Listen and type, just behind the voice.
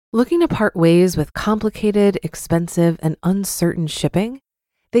Looking to part ways with complicated, expensive, and uncertain shipping?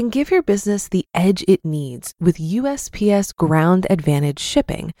 Then give your business the edge it needs with USPS Ground Advantage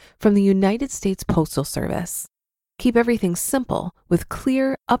shipping from the United States Postal Service. Keep everything simple with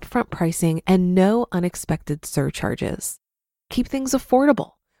clear, upfront pricing and no unexpected surcharges. Keep things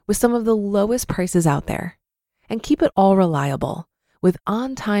affordable with some of the lowest prices out there. And keep it all reliable with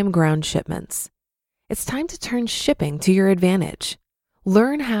on-time ground shipments. It's time to turn shipping to your advantage.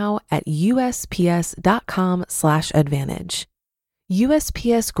 Learn how at USPS.com/advantage.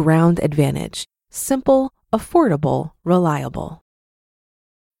 USPS Ground Advantage. Simple, affordable, reliable.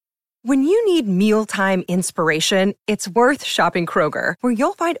 When you need mealtime inspiration, it's worth shopping Kroger, where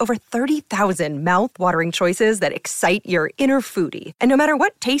you'll find over 30,000 mouth-watering choices that excite your inner foodie. And no matter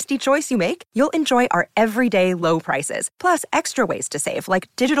what tasty choice you make, you'll enjoy our everyday low prices, plus extra ways to save, like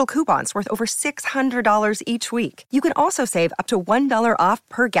digital coupons worth over $600 each week. You can also save up to $1 off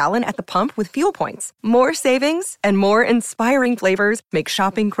per gallon at the pump with fuel points. More savings and more inspiring flavors make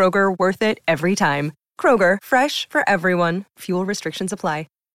shopping Kroger worth it every time. Kroger, fresh for everyone. Fuel restrictions apply.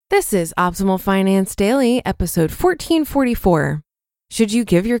 This is Optimal Finance Daily, episode 1444. Should you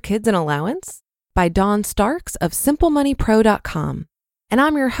give your kids an allowance? By Dawn Starks of SimpleMoneyPro.com. And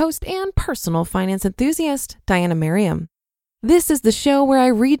I'm your host and personal finance enthusiast, Diana Merriam. This is the show where I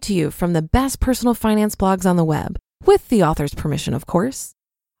read to you from the best personal finance blogs on the web, with the author's permission, of course.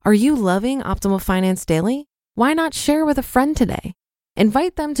 Are you loving Optimal Finance Daily? Why not share with a friend today?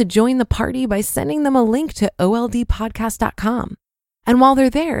 Invite them to join the party by sending them a link to oldpodcast.com. And while they're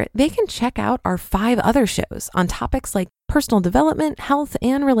there, they can check out our 5 other shows on topics like personal development, health,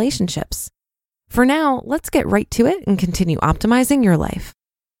 and relationships. For now, let's get right to it and continue optimizing your life.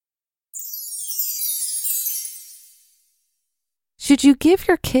 Should you give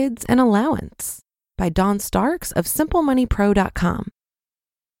your kids an allowance? By Dawn Starks of SimpleMoneyPro.com.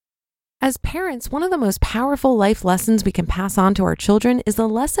 As parents, one of the most powerful life lessons we can pass on to our children is the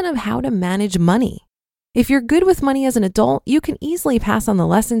lesson of how to manage money. If you're good with money as an adult, you can easily pass on the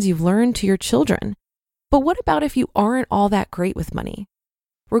lessons you've learned to your children. But what about if you aren't all that great with money?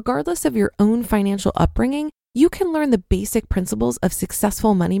 Regardless of your own financial upbringing, you can learn the basic principles of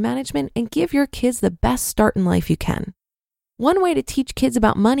successful money management and give your kids the best start in life you can. One way to teach kids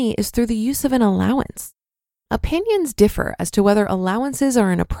about money is through the use of an allowance. Opinions differ as to whether allowances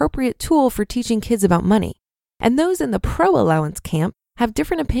are an appropriate tool for teaching kids about money, and those in the pro-allowance camp have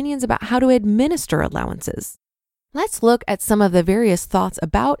different opinions about how to administer allowances. Let's look at some of the various thoughts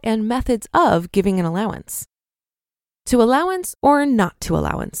about and methods of giving an allowance. To allowance or not to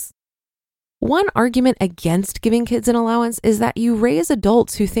allowance. One argument against giving kids an allowance is that you raise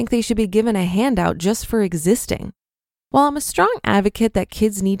adults who think they should be given a handout just for existing. While I'm a strong advocate that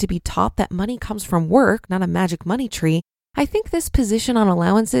kids need to be taught that money comes from work, not a magic money tree, I think this position on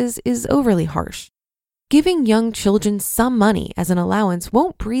allowances is overly harsh. Giving young children some money as an allowance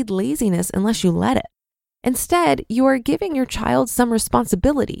won't breed laziness unless you let it. Instead, you are giving your child some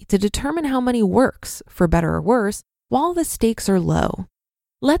responsibility to determine how money works, for better or worse, while the stakes are low.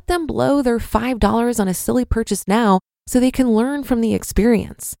 Let them blow their $5 on a silly purchase now so they can learn from the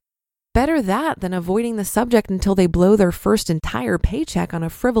experience. Better that than avoiding the subject until they blow their first entire paycheck on a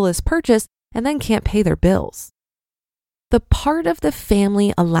frivolous purchase and then can't pay their bills. The part of the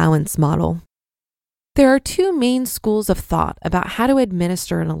family allowance model. There are 2 main schools of thought about how to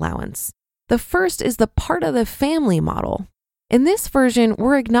administer an allowance. The first is the part of the family model. In this version,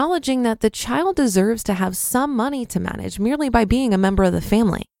 we're acknowledging that the child deserves to have some money to manage merely by being a member of the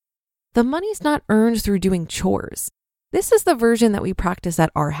family. The money's not earned through doing chores. This is the version that we practice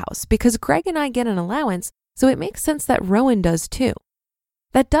at our house because Greg and I get an allowance, so it makes sense that Rowan does too.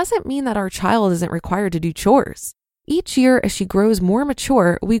 That doesn't mean that our child isn't required to do chores. Each year, as she grows more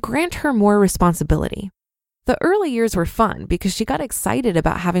mature, we grant her more responsibility. The early years were fun because she got excited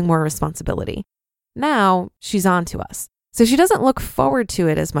about having more responsibility. Now, she's on to us, so she doesn't look forward to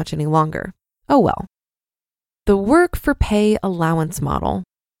it as much any longer. Oh well. The work for pay allowance model.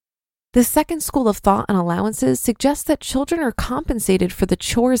 The second school of thought on allowances suggests that children are compensated for the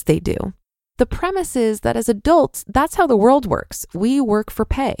chores they do. The premise is that as adults, that's how the world works. We work for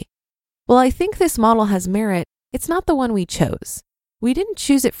pay. While I think this model has merit, it's not the one we chose. We didn't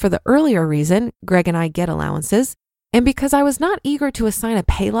choose it for the earlier reason, Greg and I get allowances, and because I was not eager to assign a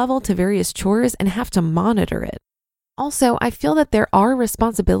pay level to various chores and have to monitor it. Also, I feel that there are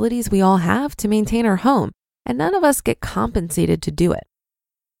responsibilities we all have to maintain our home, and none of us get compensated to do it.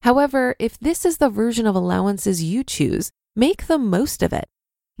 However, if this is the version of allowances you choose, make the most of it.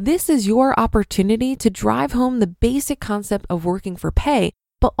 This is your opportunity to drive home the basic concept of working for pay,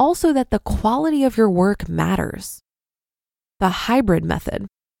 but also that the quality of your work matters. The hybrid method.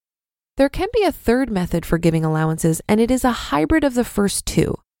 There can be a third method for giving allowances, and it is a hybrid of the first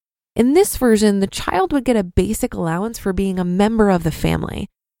two. In this version, the child would get a basic allowance for being a member of the family,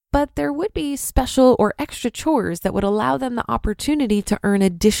 but there would be special or extra chores that would allow them the opportunity to earn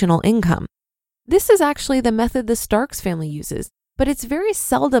additional income. This is actually the method the Starks family uses, but it's very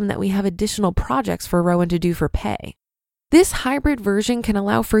seldom that we have additional projects for Rowan to do for pay. This hybrid version can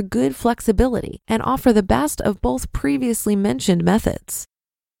allow for good flexibility and offer the best of both previously mentioned methods.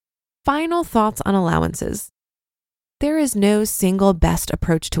 Final thoughts on allowances. There is no single best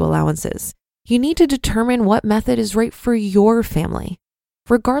approach to allowances. You need to determine what method is right for your family.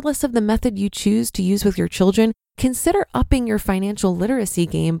 Regardless of the method you choose to use with your children, consider upping your financial literacy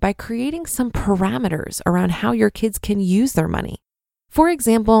game by creating some parameters around how your kids can use their money. For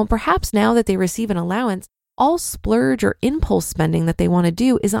example, perhaps now that they receive an allowance, all splurge or impulse spending that they want to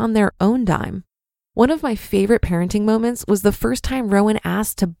do is on their own dime. One of my favorite parenting moments was the first time Rowan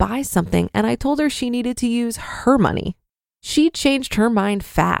asked to buy something and I told her she needed to use her money. She changed her mind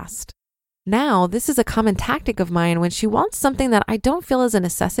fast. Now, this is a common tactic of mine when she wants something that I don't feel is a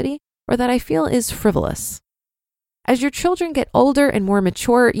necessity or that I feel is frivolous. As your children get older and more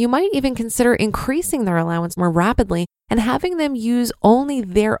mature, you might even consider increasing their allowance more rapidly and having them use only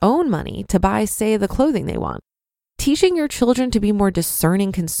their own money to buy, say, the clothing they want. Teaching your children to be more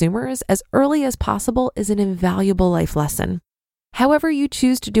discerning consumers as early as possible is an invaluable life lesson. However you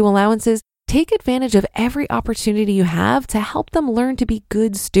choose to do allowances, take advantage of every opportunity you have to help them learn to be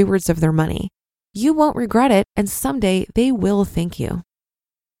good stewards of their money. You won't regret it, and someday they will thank you.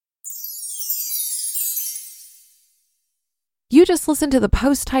 You just listened to the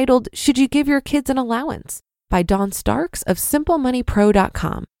post titled, "Should You Give Your Kids an Allowance?" by Dawn Starks of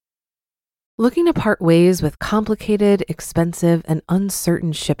SimpleMoneyPro.com. Looking to part ways with complicated, expensive, and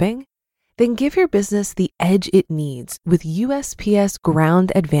uncertain shipping? Then give your business the edge it needs with USPS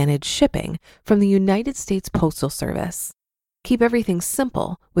Ground Advantage shipping from the United States Postal Service. Keep everything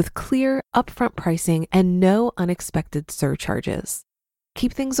simple with clear, upfront pricing and no unexpected surcharges.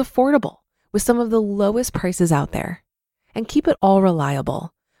 Keep things affordable with some of the lowest prices out there. And keep it all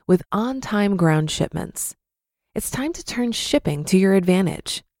reliable with on-time ground shipments. It's time to turn shipping to your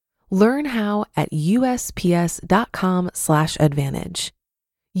advantage. Learn how at USPS.com/advantage.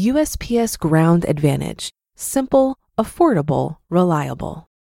 USPS Ground Advantage. Simple, affordable, reliable.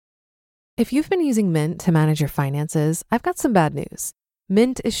 If you've been using Mint to manage your finances, I've got some bad news.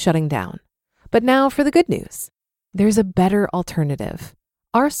 Mint is shutting down. But now for the good news. There's a better alternative.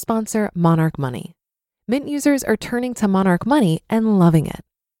 Our sponsor, Monarch Money. Mint users are turning to Monarch Money and loving it.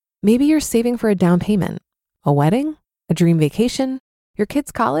 Maybe you're saving for a down payment, a wedding, a dream vacation, your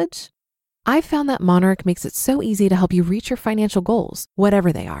kids' college. I've found that Monarch makes it so easy to help you reach your financial goals,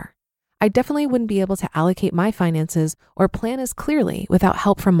 whatever they are. I definitely wouldn't be able to allocate my finances or plan as clearly without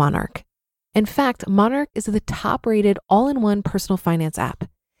help from Monarch. In fact, Monarch is the top-rated all-in-one personal finance app.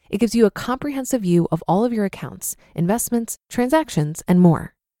 It gives you a comprehensive view of all of your accounts, investments, transactions, and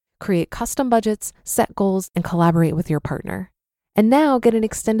more. Create custom budgets, set goals, and collaborate with your partner. And now get an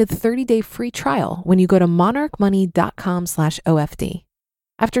extended 30-day free trial when you go to monarchmoney.com/OFD.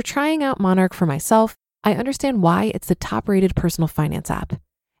 After trying out Monarch for myself, I understand why it's the top-rated personal finance app.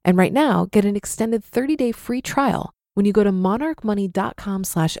 And right now, get an extended 30-day free trial when you go to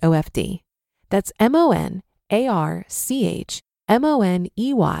monarchmoney.com/OFD. That's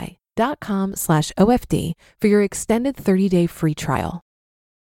monarchmoney.com/OFD for your extended 30-day free trial.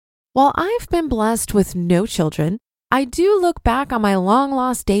 While I've been blessed with no children, I do look back on my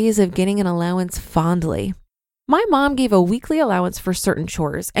long-lost days of getting an allowance fondly. My mom gave a weekly allowance for certain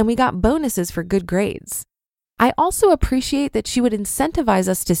chores, and we got bonuses for good grades. I also appreciate that she would incentivize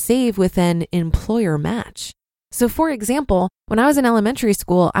us to save with an employer match. So for example, when I was in elementary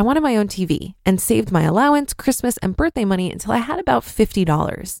school, I wanted my own TV and saved my allowance, Christmas, and birthday money until I had about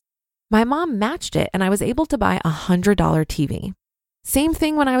 $50. My mom matched it, and I was able to buy a $100 TV. Same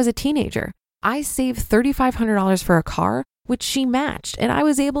thing when I was a teenager. I saved $3,500 for a car, which she matched, and I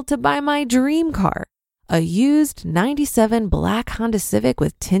was able to buy my dream car, a used 97 black Honda Civic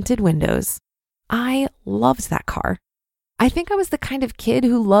with tinted windows. I loved that car. I think I was the kind of kid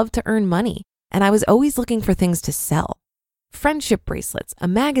who loved to earn money, and I was always looking for things to sell. Friendship bracelets, a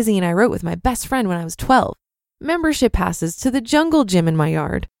magazine I wrote with my best friend when I was 12, membership passes to the jungle gym in my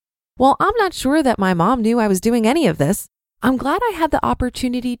yard. While I'm not sure that my mom knew I was doing any of this, I'm glad I had the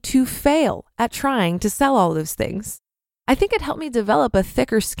opportunity to fail at trying to sell all those things. I think it helped me develop a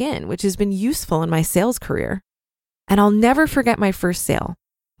thicker skin, which has been useful in my sales career. And I'll never forget my first sale.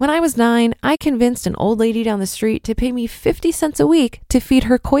 When I was 9, I convinced an old lady down the street to pay me 50 cents a week to feed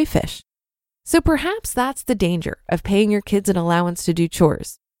her koi fish. So perhaps that's the danger of paying your kids an allowance to do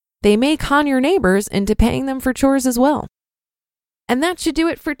chores. They may con your neighbors into paying them for chores as well. And that should do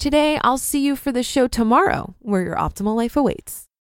it for today. I'll see you for the show tomorrow, where your optimal life awaits.